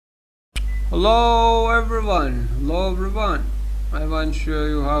Hello everyone, I want to show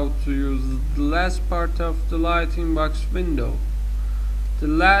you how to use the last part of the lighting box window. The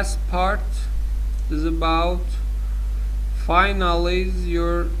last part is about finalize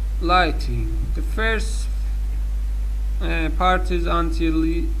your lighting. The first part is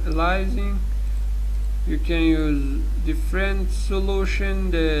anti-aliasing. You can use different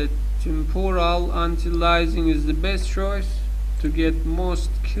solution. The temporal anti-aliasing is the best choice to get most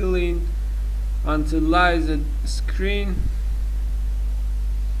clean anti-aliased screen.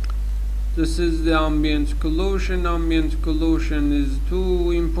 This is the ambient occlusion. Ambient occlusion is too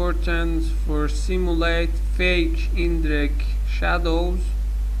important for simulate fake indirect shadows,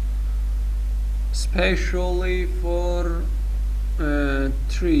 especially for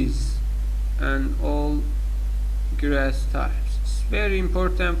trees and all grass types. It's very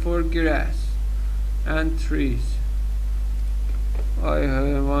important for grass and trees.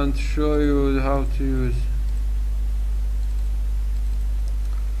 I want to show you how to use.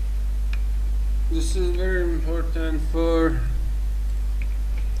 This is very important for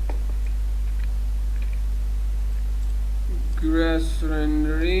grass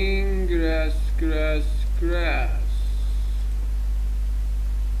rendering, grass.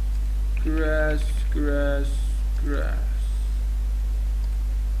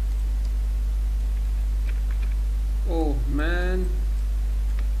 Oh man,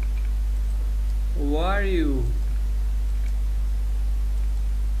 who are you?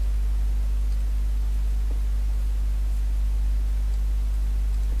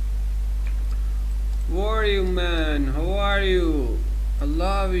 Who are you, man? How are you? I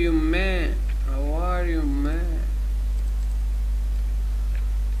love you, man. How are you, man?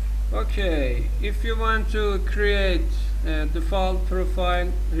 Okay, if you want to create a default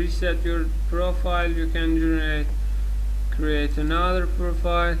profile, reset your profile, you can create another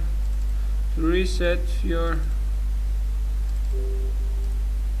profile to reset your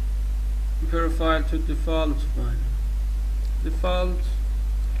profile to default one. Default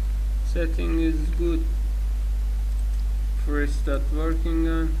setting is good for start working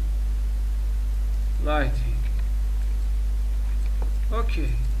on lighting.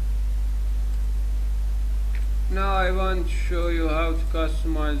 Okay, now I want to show you how to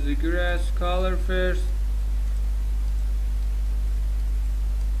customize the grass color first.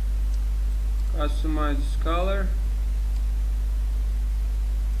 Customize this color.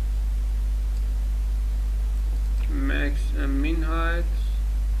 Max and min height.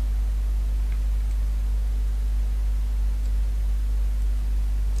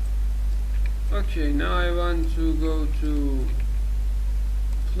 Okay, now I want to go to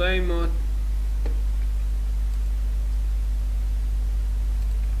play mode.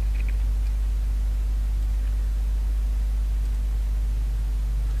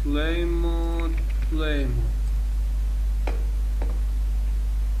 Play mode.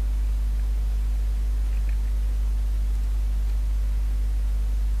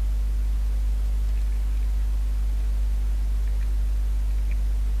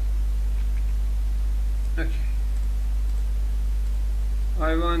 Okay,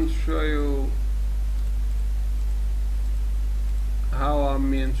 I want to show you how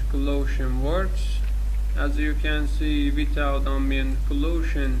ambient occlusion works. As you can see, without ambient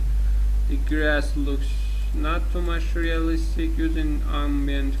occlusion, the grass looks not too much realistic. Using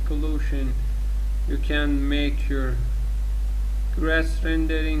ambient occlusion, you can make your grass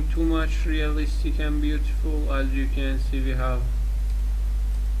rendering too much realistic and beautiful. As you can see, we have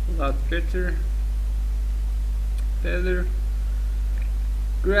a lot better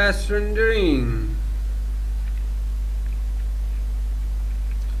grass rendering.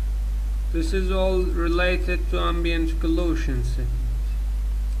 This is all related to ambient occlusion settings.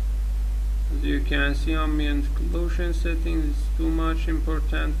 As you can see, ambient occlusion settings is too much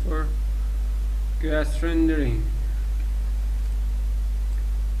important for grass rendering.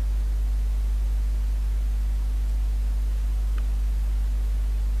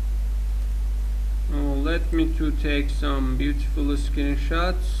 Now let me to take some beautiful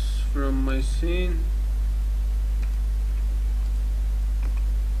screenshots from my scene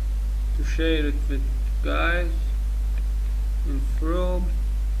to share it with guys in Pro.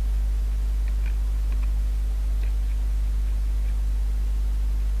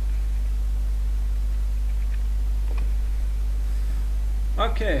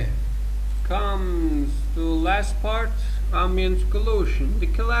 Okay, comes to last part, ambient occlusion. The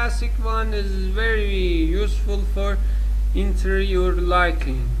classic one is very useful for interior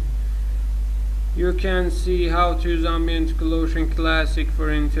lighting. You can see how to use ambient occlusion classic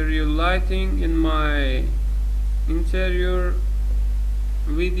for interior lighting in my interior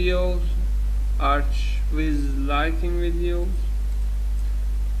videos ArchViz lighting videos.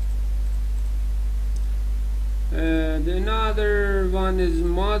 The another one is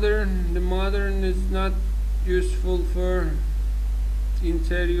modern. The modern is not useful for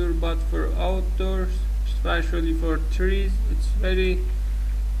interior but for outdoors, especially for trees. It's very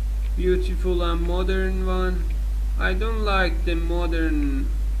beautiful and modern one. I don't like the modern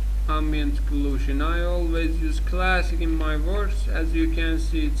ambient occlusion. I always use classic in my works. As you can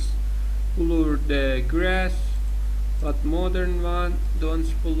see, it's blur the grass, but modern one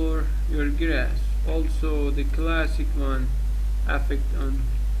don't blur your grass. Also the classic one affect on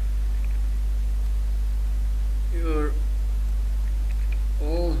your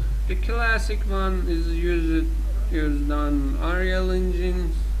the classic one is used on Unreal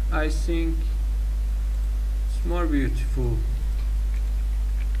engines. I think it's more beautiful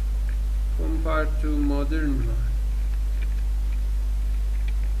compared to modern one.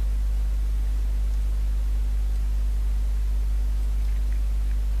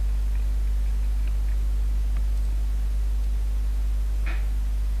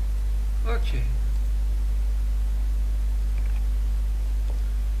 Okay,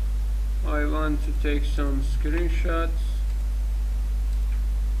 I want to take some screenshots.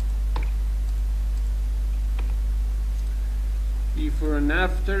 Before and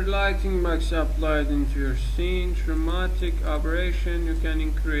after lighting box applied into your scene. Dramatic aberration, you can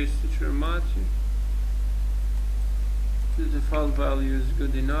increase the dramatic. The default value is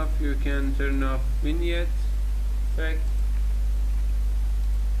good enough. You can turn off vignette effect.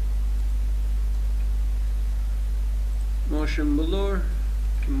 Motion blur,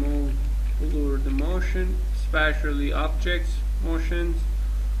 to blur the motion, especially objects motions.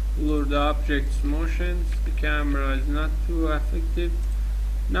 Blur the object's motions. The camera is not too effective.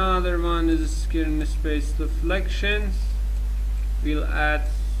 Another one is screen space reflections. We'll add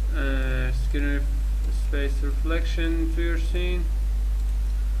screen space reflection to your scene.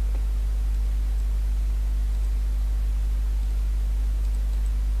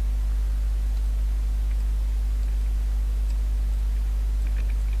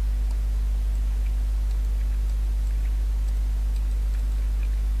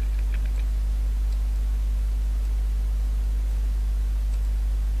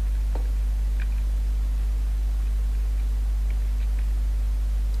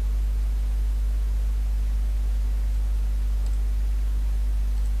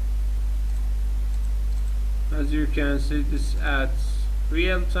 As you can see, this adds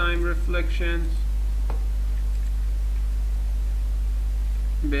real-time reflections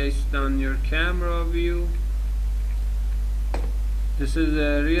based on your camera view. This is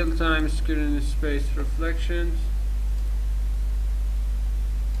a real-time screen space reflections.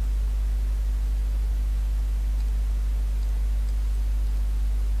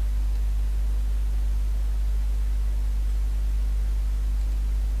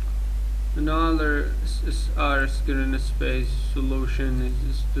 Another SSR screen space solution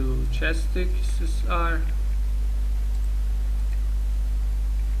is stochastic SSR.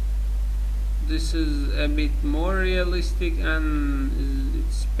 This is a bit more realistic and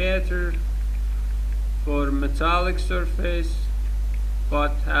it's better for metallic surface,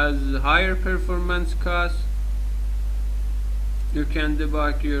 but has higher performance cost. You can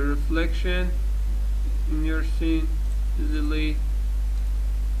debug your reflection in your scene easily.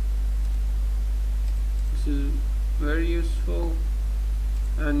 This is very useful,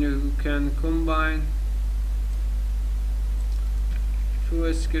 and you can combine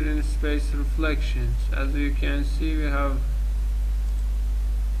two screen space reflections. As you can see, we have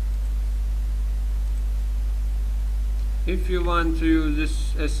if you want to use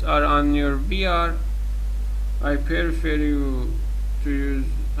this SR on your VR, I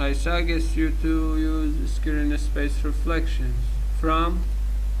suggest you to use screen space reflections from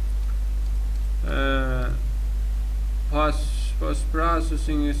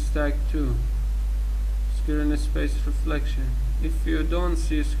post-processing stack 2, screen space reflection. If you don't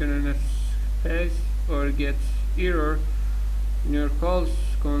see screen space or get error in your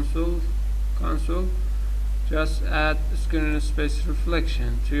console, just add screen space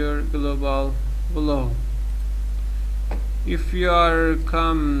reflection to your global below. If your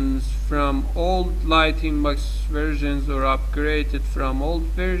comes from old lighting box versions or upgraded from old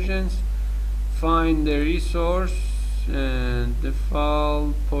versions, find the resource and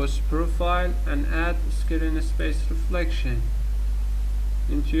default post profile and add screen space reflection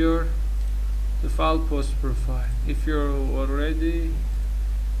into your default post profile. If you already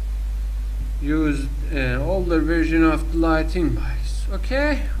used an older version of the lighting box.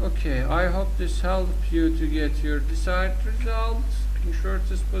 Okay, I hope this helped you to get your desired results in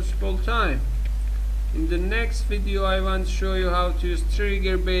shortest possible time. In the next video I want to show you how to use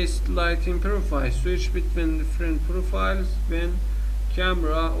trigger based lighting profile. Switch between different profiles when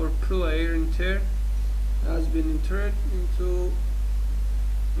camera or player has been entered into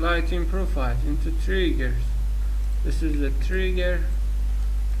lighting profile, into triggers. This is the trigger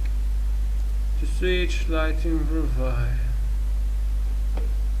to switch lighting profile.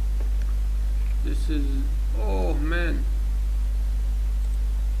 This is, oh man,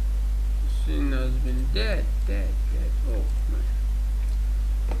 scene has been dead. Oh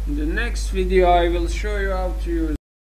man. In the next video I will show you how to use